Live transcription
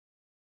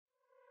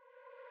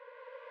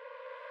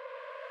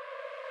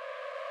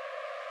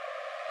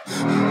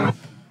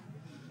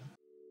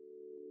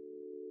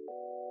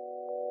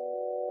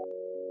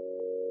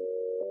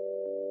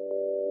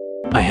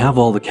I have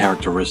all the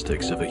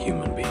characteristics of a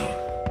human being,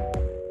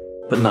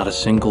 but not a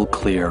single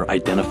clear,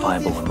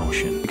 identifiable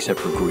emotion except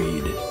for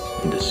greed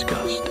and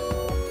disgust.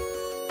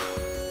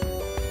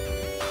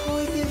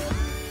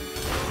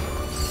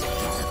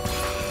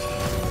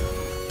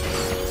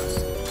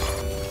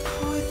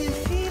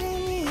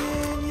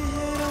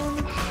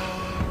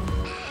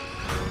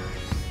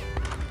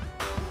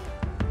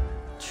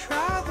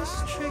 Try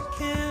this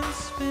trick and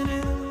spin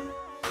it.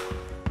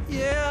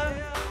 Yeah.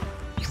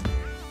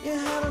 You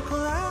had a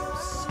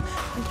collapse,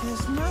 but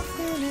there's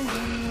nothing in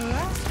your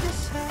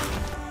last head.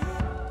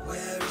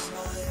 Where is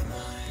my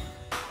mind?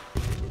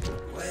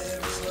 Where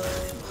is my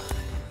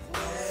mind?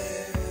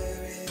 Where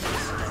is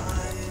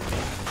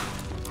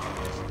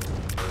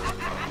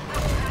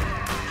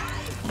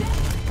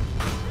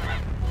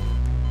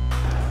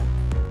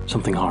my...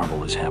 Something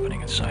horrible is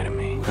happening inside of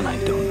me, and I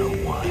don't know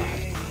why.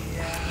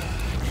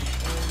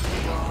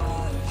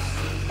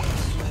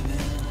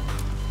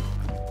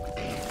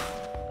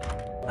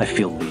 I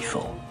feel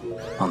lethal,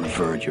 on the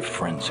verge of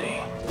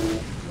frenzy.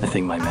 I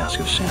think my mask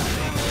of sanity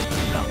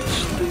is about to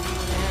slip.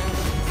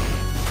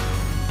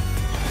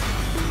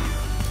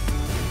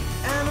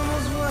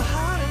 Animals were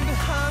hiding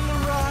behind the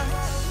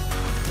rocks,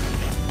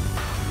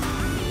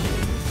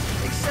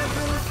 except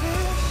for the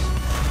fish,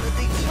 but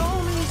they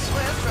told me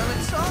swear from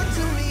and talk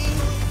to me.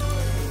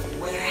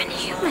 You're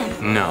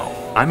inhuman. No,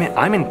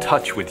 I'm in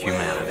touch with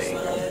humanity.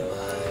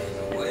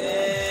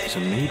 So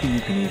maybe you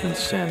can even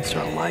sense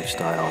our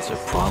lifestyles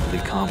are probably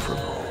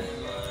comparable.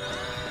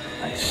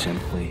 I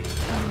simply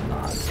am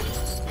not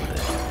there.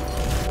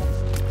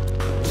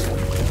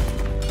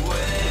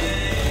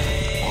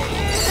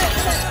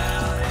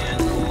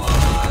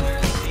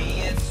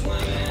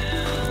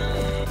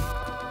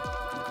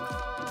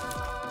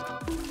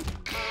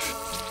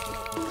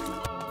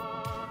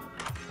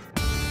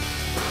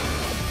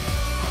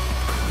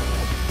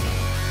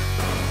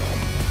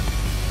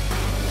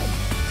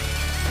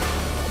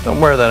 Don't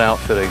wear that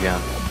outfit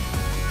again.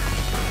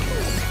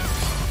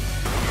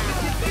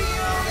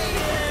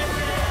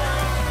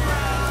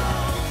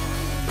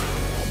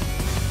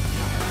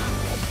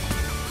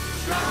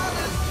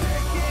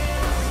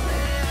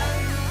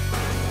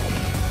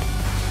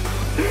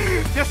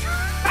 Just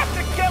have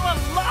to kill a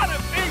lot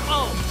of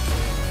people!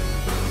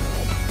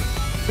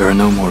 There are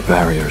no more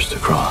barriers to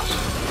cross.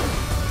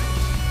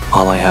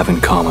 All I have in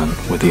common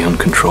with the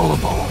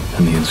uncontrollable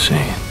and the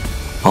insane,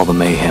 all the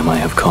mayhem I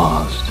have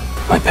caused,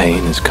 my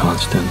pain is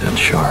constant and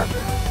sharp,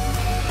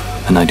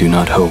 and I do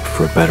not hope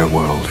for a better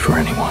world for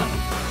anyone.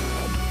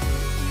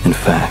 In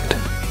fact,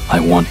 I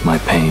want my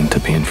pain to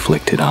be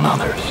inflicted on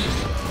others.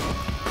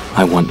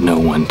 I want no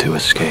one to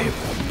escape,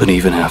 but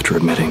even after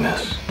admitting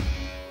this,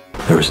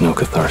 there is no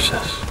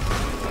catharsis.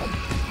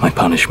 My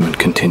punishment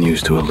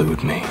continues to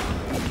elude me.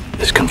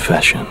 This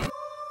confession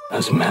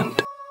has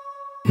meant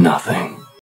nothing.